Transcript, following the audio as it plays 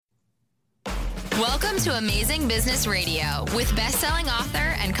Welcome to Amazing Business Radio with best-selling author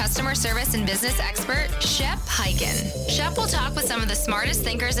and customer service and business expert, Shep Hyken. Shep will talk with some of the smartest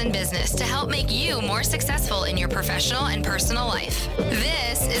thinkers in business to help make you more successful in your professional and personal life.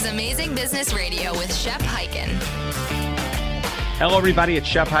 This is Amazing Business Radio with Shep Hyken. Hello, everybody. It's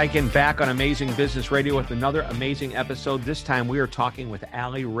Shep Hyken back on Amazing Business Radio with another amazing episode. This time we are talking with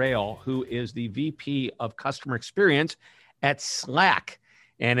Ali Rail, who is the VP of Customer Experience at Slack.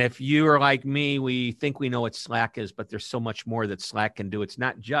 And if you are like me, we think we know what Slack is, but there's so much more that Slack can do. It's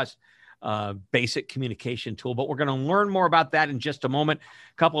not just a basic communication tool, but we're going to learn more about that in just a moment.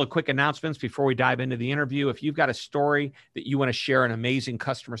 A couple of quick announcements before we dive into the interview. If you've got a story that you want to share, an amazing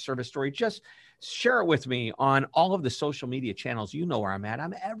customer service story, just share it with me on all of the social media channels. You know where I'm at.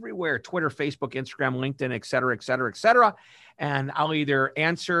 I'm everywhere: Twitter, Facebook, Instagram, LinkedIn, et cetera, et cetera, et cetera. And I'll either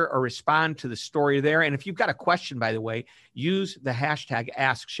answer or respond to the story there. And if you've got a question, by the way, use the hashtag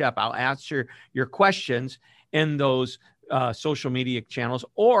AskShep. I'll answer your questions in those social media channels,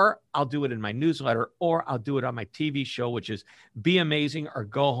 or I'll do it in my newsletter, or I'll do it on my TV show, which is Be Amazing or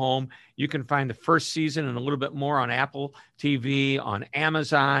Go Home. You can find the first season and a little bit more on Apple TV, on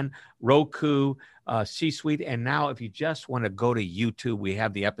Amazon, Roku, C-Suite. And now if you just want to go to YouTube, we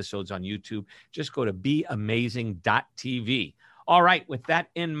have the episodes on YouTube. Just go to beamazing.tv. All right, with that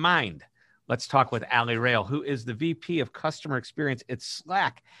in mind, let's talk with Ali Rail, who is the VP of Customer Experience at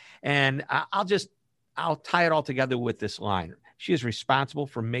Slack. And I'll tie it all together with this line. She is responsible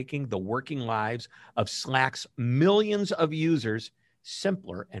for making the working lives of Slack's millions of users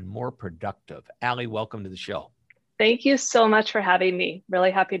simpler and more productive. Ali, welcome to the show. Thank you so much for having me.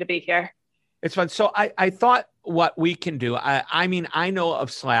 Really happy to be here. It's fun. So I thought what we can do, I mean, I know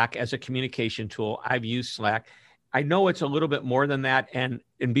of Slack as a communication tool. I've used Slack. I know it's a little bit more than that. And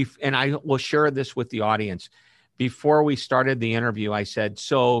I will share this with the audience. Before we started the interview, I said,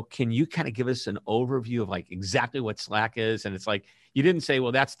 so can you kind of give us an overview of like exactly what Slack is? And it's like, you didn't say,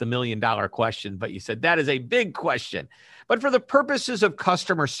 well, that's the $1 million question, but you said that is a big question. But for the purposes of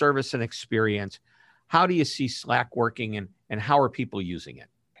customer service and experience, how do you see Slack working and how are people using it?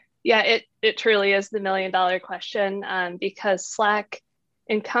 Yeah, it truly is the $1 million question because Slack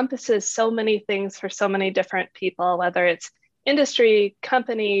encompasses so many things for so many different people, whether it's industry,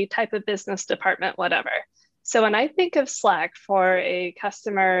 company, type of business, department, whatever. So when I think of Slack for a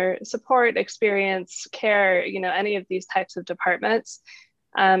customer support experience, care, any of these types of departments,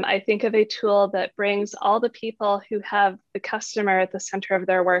 I think of a tool that brings all the people who have the customer at the center of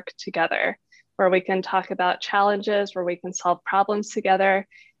their work together, where we can talk about challenges, where we can solve problems together,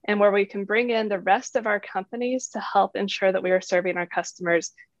 and where we can bring in the rest of our companies to help ensure that we are serving our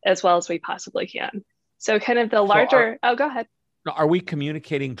customers as well as we possibly can. So kind of the larger, go ahead. Are we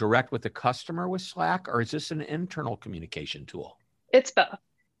communicating direct with the customer with Slack, or is this an internal communication tool? It's both.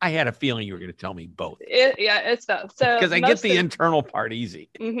 I had a feeling you were going to tell me both. It's both. So because I get the internal part easy.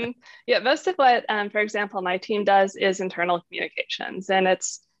 Mm-hmm. Yeah, most of what, for example, my team does is internal communications, and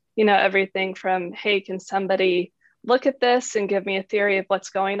it's everything from, hey, can somebody look at this and give me a theory of what's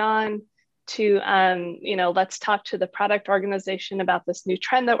going on, to let's talk to the product organization about this new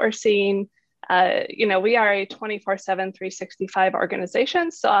trend that we're seeing. We are a 24/7, 365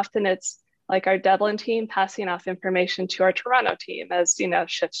 organization. So often it's like our Dublin team passing off information to our Toronto team as,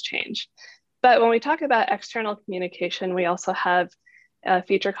 shifts change. But when we talk about external communication, we also have a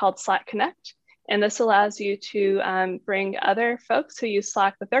feature called Slack Connect. And this allows you to bring other folks who use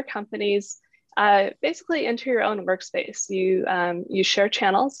Slack with their companies basically into your own workspace. You share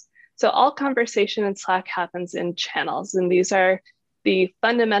channels. So all conversation in Slack happens in channels. And these are the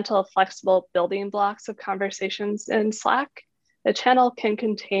fundamental flexible building blocks of conversations in Slack. A channel can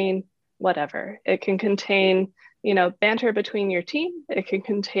contain whatever. It can contain, banter between your team. It can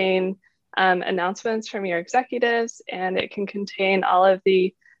contain announcements from your executives, and it can contain all of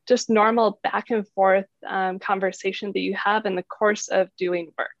the just normal back and forth conversation that you have in the course of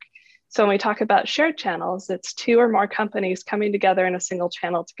doing work. So when we talk about shared channels, it's 2 or more companies coming together in a single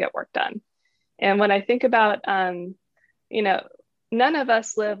channel to get work done. And when I think about, none of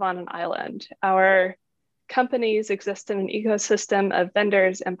us live on an island. Our companies exist in an ecosystem of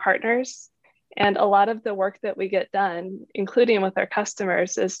vendors and partners. And a lot of the work that we get done, including with our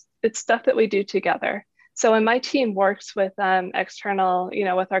customers, it's stuff that we do together. So when my team works with external,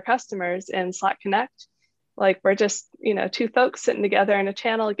 with our customers in Slack Connect, like we're just, 2 folks sitting together in a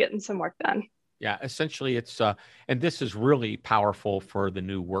channel getting some work done. Yeah, essentially it's, and this is really powerful for the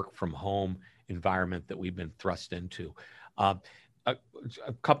new work from home environment that we've been thrust into. A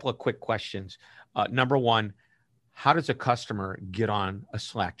couple of quick questions. Number one, how does a customer get on a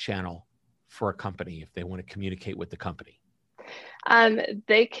Slack channel for a company if they want to communicate with the company?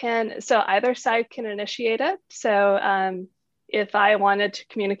 They can, so either side can initiate it. So if I wanted to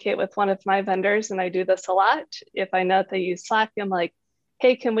communicate with one of my vendors, and I do this a lot, if I know that they use Slack, I'm like,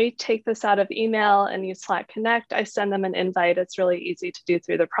 hey, can we take this out of email and use Slack Connect? I send them an invite. It's really easy to do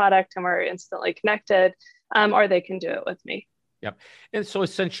through the product and we're instantly connected, or they can do it with me. Yep. And so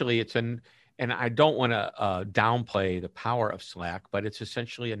essentially and I don't want to downplay the power of Slack, but it's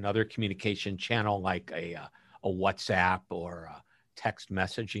essentially another communication channel like a WhatsApp or a text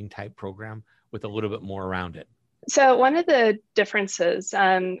messaging type program with a little bit more around it. So one of the differences,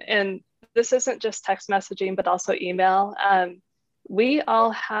 and this isn't just text messaging, but also email, we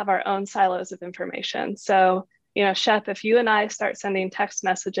all have our own silos of information. So, Shep, if you and I start sending text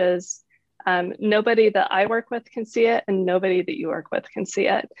messages, nobody that I work with can see it and nobody that you work with can see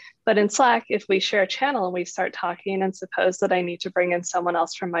it. But in Slack, if we share a channel and we start talking and suppose that I need to bring in someone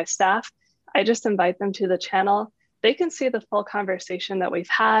else from my staff, I just invite them to the channel. They can see the full conversation that we've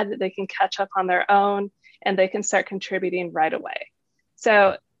had. They can catch up on their own and they can start contributing right away.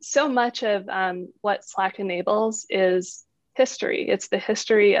 So much of what Slack enables is history. It's the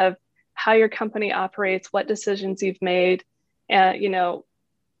history of how your company operates, what decisions you've made, and,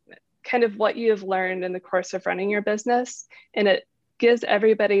 kind of what you have learned in the course of running your business. And it gives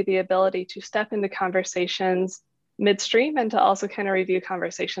everybody the ability to step into conversations midstream and to also kind of review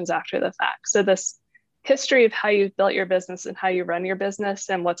conversations after the fact. So this history of how you've built your business and how you run your business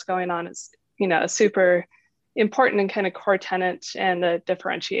and what's going on is, a super important and kind of core tenet and a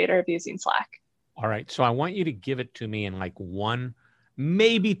differentiator of using Slack. All right. So I want you to give it to me in like one,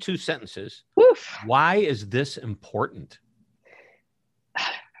 maybe two sentences. Woof. Why is this important?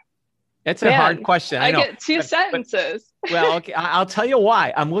 It's a hard question. I know. Get two sentences. Well, okay. I'll tell you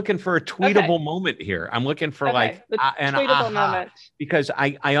why. I'm looking for a tweetable moment here. I'm looking for an tweetable moment. Because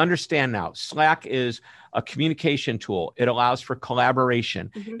I understand now. Slack is a communication tool. It allows for collaboration.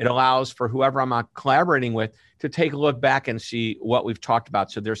 Mm-hmm. It allows for whoever I'm collaborating with to take a look back and see what we've talked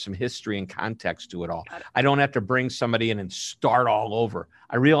about. So there's some history and context to it all. I don't have to bring somebody in and start all over.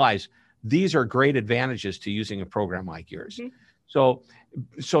 I realize these are great advantages to using a program like yours. Mm-hmm.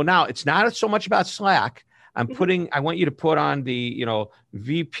 So now it's not so much about Slack. I want you to put on the,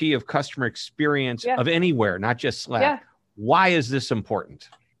 VP of customer experience of anywhere, not just Slack. Yeah. Why is this important?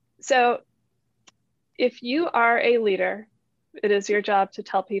 So if you are a leader, it is your job to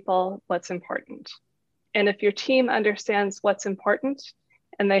tell people what's important. And if your team understands what's important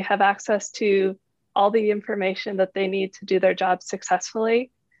and they have access to all the information that they need to do their job successfully,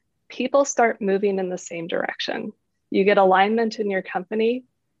 people start moving in the same direction. You get alignment in your company.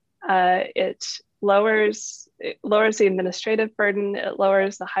 It lowers the administrative burden. It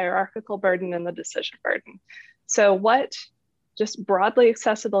lowers the hierarchical burden and the decision burden. So what just broadly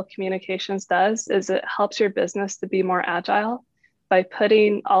accessible communications does is it helps your business to be more agile by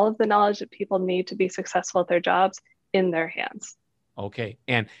putting all of the knowledge that people need to be successful at their jobs in their hands. Okay.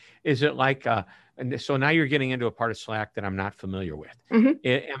 And is it like, so now you're getting into a part of Slack that I'm not familiar with. Mm-hmm.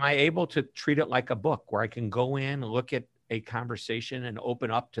 Am I able to treat it like a book where I can go in, look at a conversation and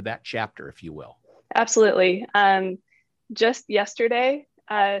open up to that chapter, if you will? Absolutely. Just yesterday,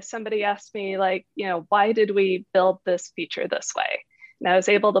 somebody asked me why did we build this feature this way? And I was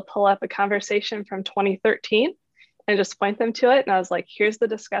able to pull up a conversation from 2013 and just point them to it. And I was like, here's the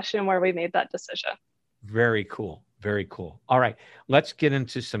discussion where we made that decision. Very cool. Very cool. All right. Let's get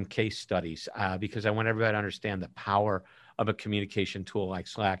into some case studies because I want everybody to understand the power of a communication tool like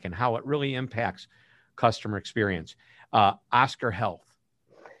Slack and how it really impacts customer experience. Oscar Health.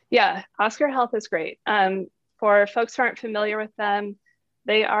 Yeah, Oscar Health is great. For folks who aren't familiar with them,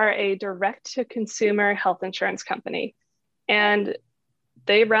 they are a direct-to-consumer health insurance company. And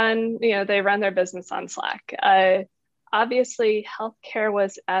they run their business on Slack. Obviously, healthcare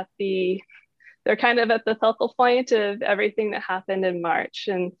was they're kind of at the focal point of everything that happened in March.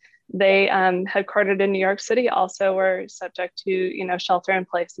 And they headquartered in New York City also were subject to, shelter in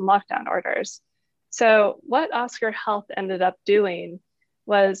place and lockdown orders. So what Oscar Health ended up doing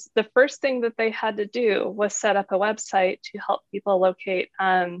was the first thing that they had to do was set up a website to help people locate,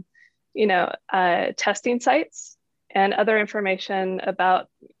 testing sites and other information about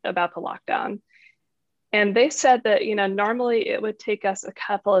the lockdown. And they said that, normally it would take us a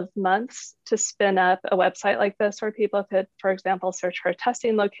couple of months to spin up a website like this where people could, for example, search for a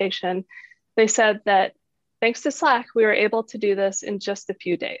testing location. They said that thanks to Slack, we were able to do this in just a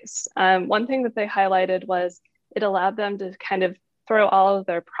few days. One thing that they highlighted was it allowed them to kind of throw all of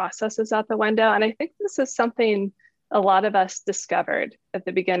their processes out the window. And I think this is something a lot of us discovered at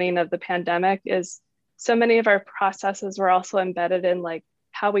the beginning of the pandemic is so many of our processes were also embedded in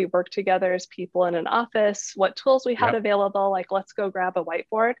how we work together as people in an office, what tools we had available, like let's go grab a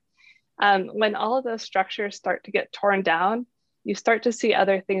whiteboard. When all of those structures start to get torn down, you start to see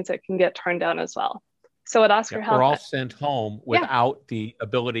other things that can get torn down as well. So at Oscar Health, we're all sent home without the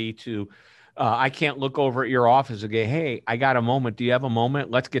ability to, I can't look over at your office and go, hey, I got a moment. Do you have a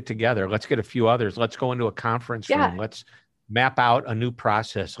moment? Let's get together. Let's get a few others. Let's go into a conference room. Let's map out a new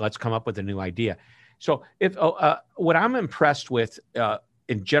process. Let's come up with a new idea. So if what I'm impressed with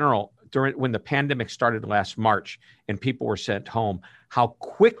in general, when the pandemic started last March and people were sent home, how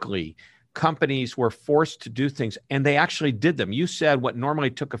quickly companies were forced to do things, and they actually did them. You said what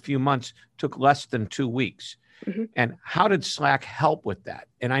normally took a few months took less than 2 weeks. Mm-hmm. And how did Slack help with that?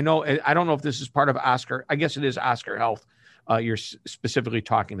 And I don't know if this is part of Oscar. I guess it is Oscar Health you're specifically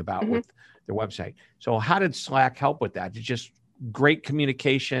talking about with their website. So how did Slack help with that? It's just great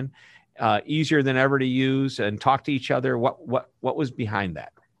communication, easier than ever to use and talk to each other. What was behind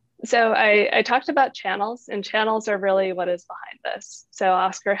that? So I talked about channels, and channels are really what is behind this. So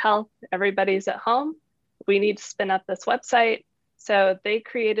Oscar Health, everybody's at home. We need to spin up this website. So they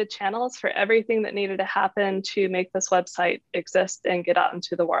created channels for everything that needed to happen to make this website exist and get out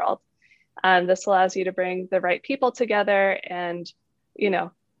into the world. This allows you to bring the right people together and,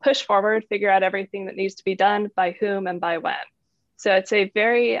 push forward, figure out everything that needs to be done, by whom and by when. So it's a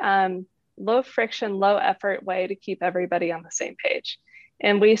very low friction, low effort way to keep everybody on the same page.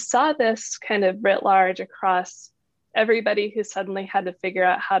 And we saw this kind of writ large across everybody who suddenly had to figure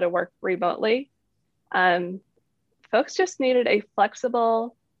out how to work remotely. Folks just needed a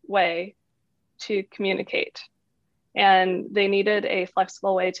flexible way to communicate. And they needed a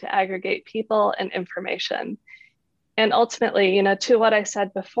flexible way to aggregate people and information. And ultimately, to what I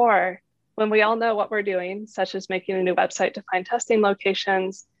said before, when we all know what we're doing, such as making a new website to find testing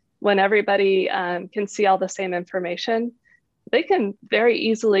locations, when everybody can see all the same information, they can very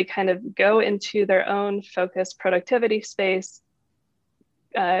easily kind of go into their own focused productivity space,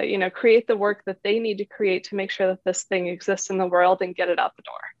 create the work that they need to create to make sure that this thing exists in the world and get it out the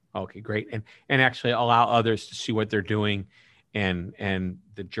door. Okay, great. And actually allow others to see what they're doing and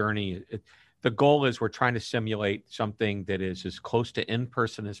the journey. The goal is we're trying to simulate something that is as close to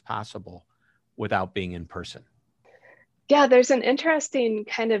in-person as possible without being in person. Yeah, there's an interesting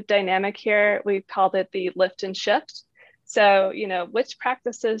kind of dynamic here. We called it the lift and shift. So, which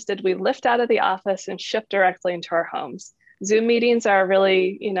practices did we lift out of the office and shift directly into our homes? Zoom meetings are a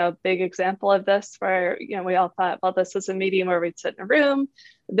really, big example of this, where, we all thought, well, this is a meeting where we'd sit in a room,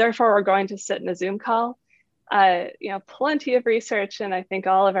 therefore we're going to sit in a Zoom call. Plenty of research, and I think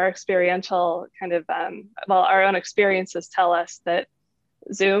all of our experiential kind of, our own experiences tell us that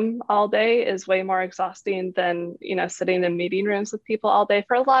Zoom all day is way more exhausting than, sitting in meeting rooms with people all day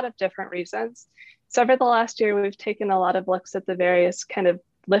for a lot of different reasons. So over the last year, we've taken a lot of looks at the various kind of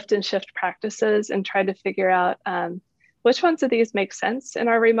lift and shift practices and tried to figure out which ones of these make sense in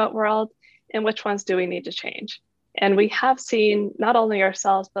our remote world and which ones do we need to change. And we have seen not only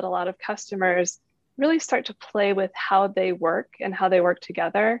ourselves, but a lot of customers really start to play with how they work and how they work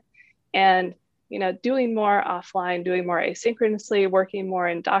together. And, doing more offline, doing more asynchronously, working more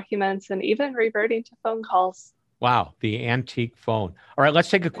in documents, and even reverting to phone calls. Wow, the antique phone. All right, let's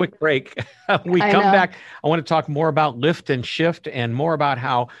take a quick break. We come back. I want to talk more about lift and shift and more about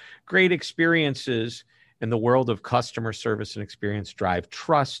how great experiences in the world of customer service and experience drive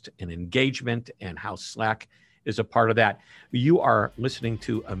trust and engagement, and how Slack is a part of that. You are listening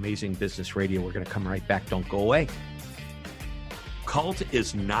to Amazing Business Radio. We're going to come right back. Don't go away. Cult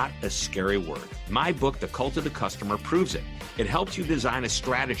is not a scary word. My book, The Cult of the Customer, proves it. It helps you design a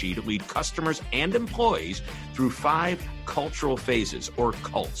strategy to lead customers and employees through 5 cultural phases, or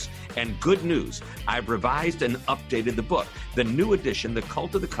cults. And good news, I've revised and updated the book. The new edition, The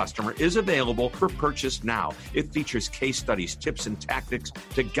Cult of the Customer, is available for purchase now. It features case studies, tips, and tactics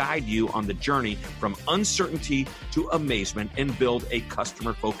to guide you on the journey from uncertainty to amazement and build a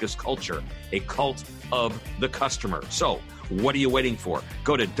customer-focused culture, a cult of the customer. So, what are you waiting for?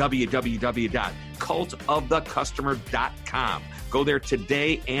 Go to www.cultofthecustomer.com. Go there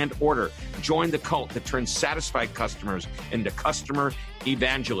today and order. Join the cult that turns satisfied customers into customer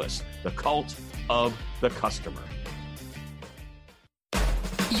evangelists. The Cult of the Customer.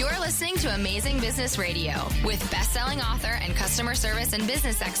 You're listening to Amazing Business Radio with best-selling author and customer service and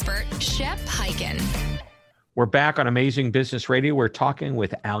business expert, Shep Hyken. We're back on Amazing Business Radio. We're talking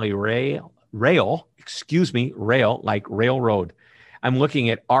with Allie Rail, like railroad. I'm looking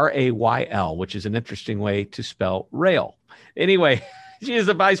at RAYL, which is an interesting way to spell rail. Anyway, she is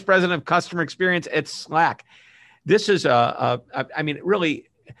the Vice President of Customer Experience at Slack. This is really,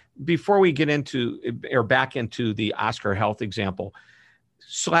 before we get into or back into the Oscar Health example,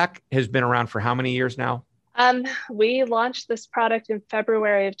 Slack has been around for how many years now? We launched this product in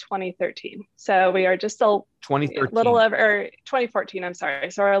February of 2013. So we are just a 2013. little over, or 2014, I'm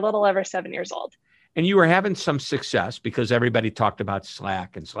sorry. So we're a little over 7 years old. And you were having some success because everybody talked about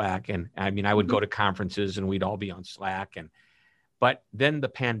Slack. And I mean, I would go to conferences and we'd all be on Slack. But then the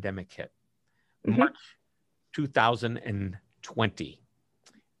pandemic hit, March 2020.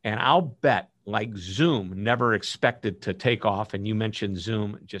 And I'll bet like Zoom never expected to take off. And you mentioned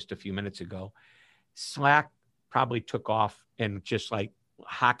Zoom just a few minutes ago. Slack probably took off in just like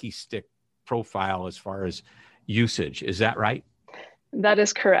hockey stick profile as far as usage. Is that right? That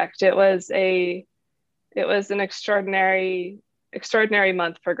is correct. It was an extraordinary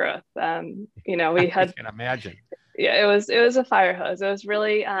month for growth. We had, I can imagine. Yeah, it was a fire hose. It was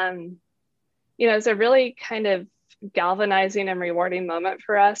really, it was a really kind of galvanizing and rewarding moment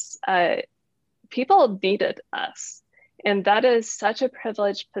for us. People needed us. And that is such a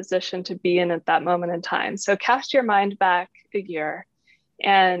privileged position to be in at that moment in time. So cast your mind back a year,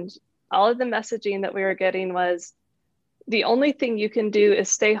 and all of the messaging that we were getting was, the only thing you can do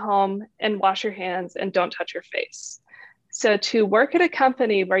is stay home and wash your hands and don't touch your face. So to work at a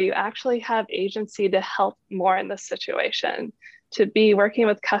company where you actually have agency to help more in this situation, to be working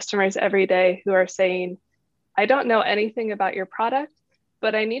with customers every day who are saying, I don't know anything about your product,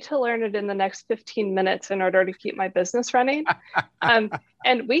 but I need to learn it in the next 15 minutes in order to keep my business running.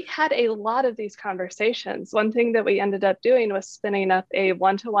 And we had a lot of these conversations. One thing that we ended up doing was spinning up a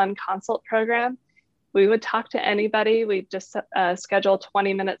one-to-one consult program. We would talk to anybody. We'd just schedule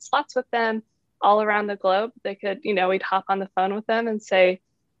 20-minute slots with them all around the globe. They could, we'd hop on the phone with them and say,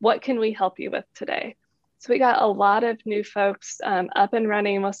 what can we help you with today? So we got a lot of new folks up and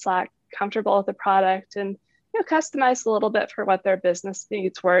running with Slack, comfortable with the product, and customized a little bit for what their business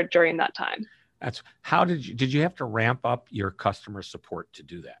needs were during that time. Did you have to ramp up your customer support to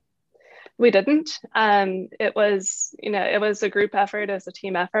do that? We didn't. It was a group effort, it was a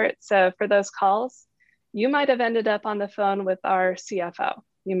team effort. So for those calls, you might have ended up on the phone with our CFO.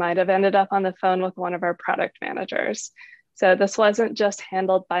 You might have ended up on the phone with one of our product managers. So this wasn't just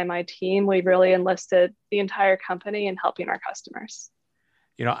handled by my team. We really enlisted the entire company in helping our customers.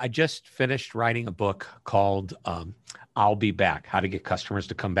 I just finished writing a book called I'll Be Back, How to Get Customers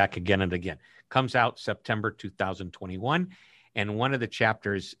to Come Back Again and Again. Comes out September 2021. And one of the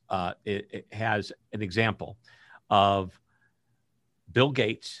chapters, it has an example of Bill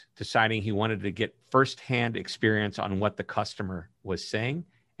Gates deciding he wanted to get firsthand experience on what the customer was saying.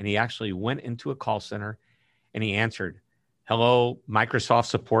 And he actually went into a call center and he answered, hello, Microsoft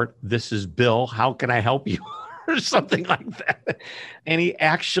support. This is Bill. How can I help you? Or something like that. And he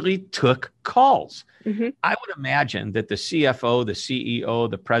actually took calls. Mm-hmm. I would imagine that the CFO, the CEO,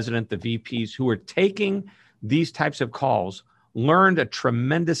 the president, the VPs who were taking these types of calls learned a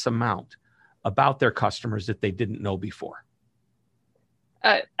tremendous amount about their customers that they didn't know before.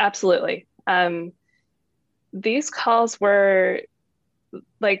 Absolutely. These calls were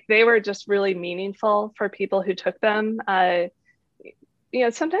they were just really meaningful for people who took them.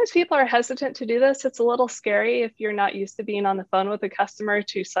 Sometimes people are hesitant to do this. It's a little scary if you're not used to being on the phone with a customer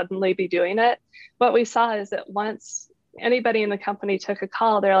to suddenly be doing it. What we saw is that once anybody in the company took a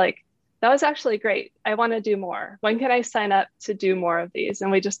call, they're like, that was actually great. I want to do more. When can I sign up to do more of these?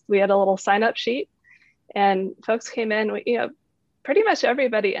 And we had a little sign up sheet and folks came in, pretty much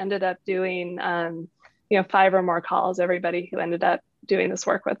everybody ended up doing, 5 or more calls, everybody who ended up doing this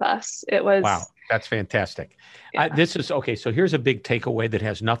work with us. It was, wow, that's fantastic. Yeah. This is okay. So here's a big takeaway that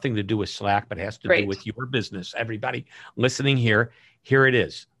has nothing to do with Slack, but has to do with your business. Everybody listening here it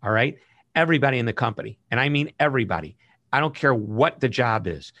is. All right. Everybody in the company. And I mean, everybody, I don't care what the job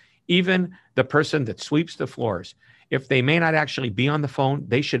is, even the person that sweeps the floors. If they may not actually be on the phone,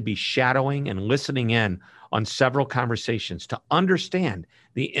 they should be shadowing and listening in on several conversations to understand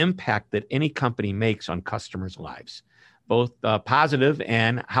the impact that any company makes on customers' lives, both positive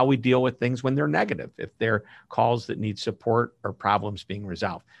and how we deal with things when they're negative, if they're calls that need support or problems being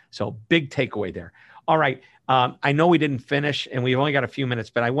resolved. So big takeaway there. All right. I know we didn't finish and we've only got a few minutes,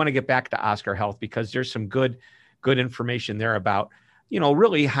 but I want to get back to Oscar Health because there's some good information there about,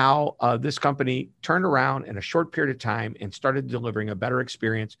 really how this company turned around in a short period of time and started delivering a better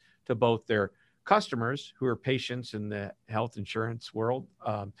experience to both their customers who are patients in the health insurance world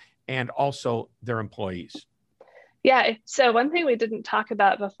and also their employees. Yeah. So one thing we didn't talk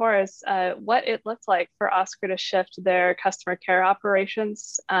about before is what it looked like for Oscar to shift their customer care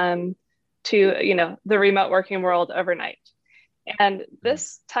operations to, the remote working world overnight. And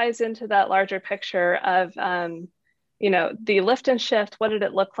this ties into that larger picture of, the lift and shift, what did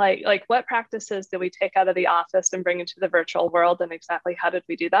it look like? Like, what practices did we take out of the office and bring into the virtual world, and exactly how did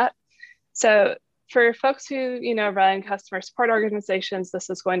we do that? So for folks who, run customer support organizations, this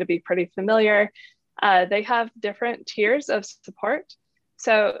is going to be pretty familiar. They have different tiers of support.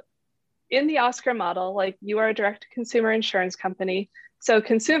 So in the Oscar model, like, you are a direct to consumer insurance company. So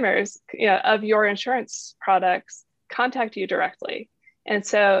consumers of your insurance products contact you directly. And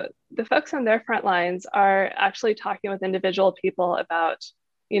so the folks on their front lines are actually talking with individual people about,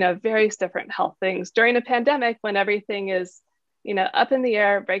 various different health things during a pandemic when everything is, up in the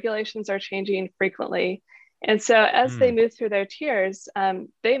air, regulations are changing frequently. And so as they move through their tiers,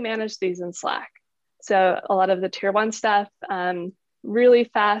 they manage these in Slack. So a lot of the tier 1 stuff, really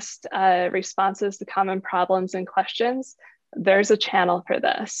fast responses to common problems and questions. There's a channel for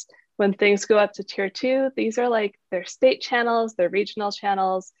this. When things go up to tier 2, these are like their state channels, their regional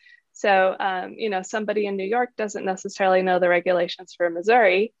channels. So, somebody in New York doesn't necessarily know the regulations for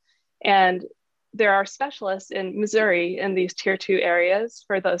Missouri. And there are specialists in Missouri in these tier 2 areas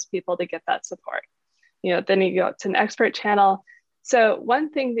for those people to get that support. Then you go up to an expert channel. So one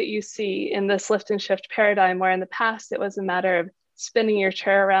thing that you see in this lift and shift paradigm, where in the past it was a matter of spinning your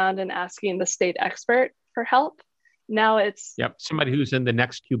chair around and asking the state expert for help, now it's somebody who's in the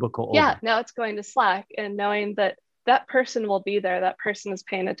next cubicle over. Yeah, now it's going to Slack and knowing that that person will be there, that person is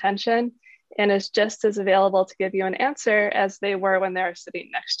paying attention and is just as available to give you an answer as they were when they were sitting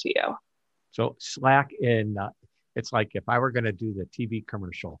next to you. So Slack, it's like if I were going to do the TV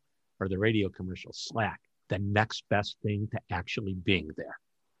commercial or the radio commercial, Slack, the next best thing to actually being there.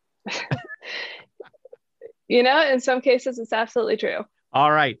 In some cases, it's absolutely true.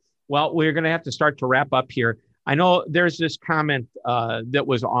 All right. Well, we're going to have to start to wrap up here. I know there's this comment that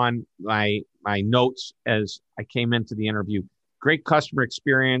was on my notes as I came into the interview. Great customer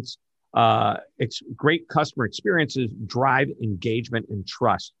experience. Great customer experiences drive engagement and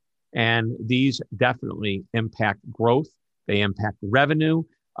trust. And these definitely impact growth. They impact revenue.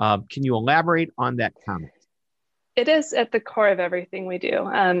 Can you elaborate on that comment? It is at the core of everything we do.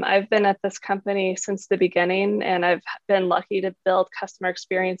 I've been at this company since the beginning, and I've been lucky to build customer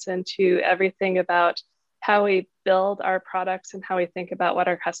experience into everything about how we build our products and how we think about what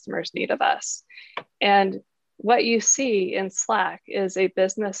our customers need of us. And what you see in Slack is a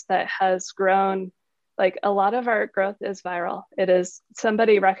business that has grown. Like, a lot of our growth is viral. It is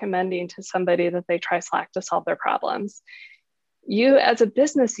somebody recommending to somebody that they try Slack to solve their problems. You, as a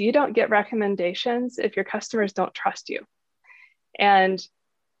business, you don't get recommendations if your customers don't trust you. And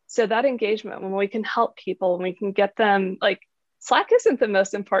so that engagement, when we can help people, when we can get them, like, Slack isn't the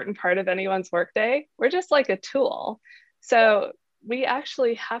most important part of anyone's workday. We're just like a tool. So we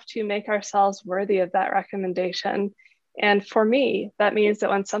actually have to make ourselves worthy of that recommendation. And for me, that means that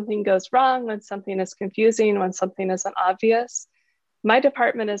when something goes wrong, when something is confusing, when something isn't obvious, my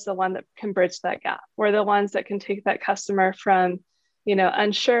department is the one that can bridge that gap. We're the ones that can take that customer from,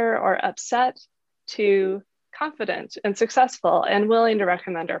 unsure or upset to confident and successful and willing to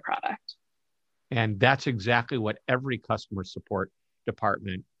recommend our product. And that's exactly what every customer support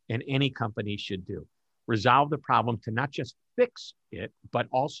department in any company should do. Resolve the problem to not just fix it, but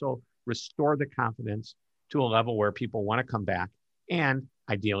also restore the confidence to a level where people want to come back and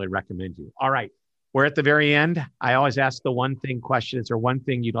ideally recommend you. All right. We're at the very end. I always ask the one thing question. Is there one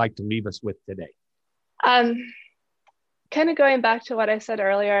thing you'd like to leave us with today? Kind of going back to what I said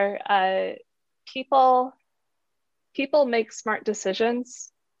earlier, people make smart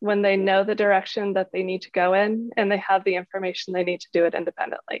decisions when they know the direction that they need to go in and they have the information they need to do it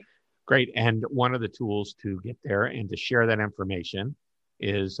independently. Great. And one of the tools to get there and to share that information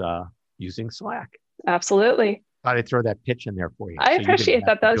is using Slack. Absolutely. Thought I'd throw that pitch in there for you. I appreciate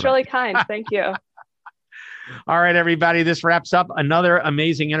that. That was really kind. Thank you. All right, everybody. This wraps up another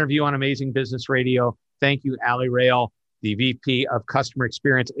amazing interview on Amazing Business Radio. Thank you, Ali Rail, the VP of Customer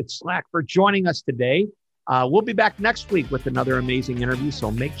Experience at Slack, for joining us today. We'll be back next week with another amazing interview,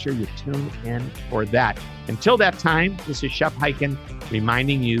 so make sure you tune in for that. Until that time, this is Shep Hyken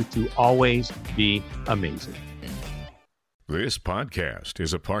reminding you to always be amazing. This podcast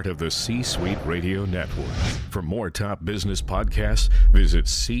is a part of the C-Suite Radio Network. For more top business podcasts, visit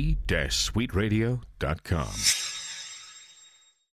c-suiteradio.com.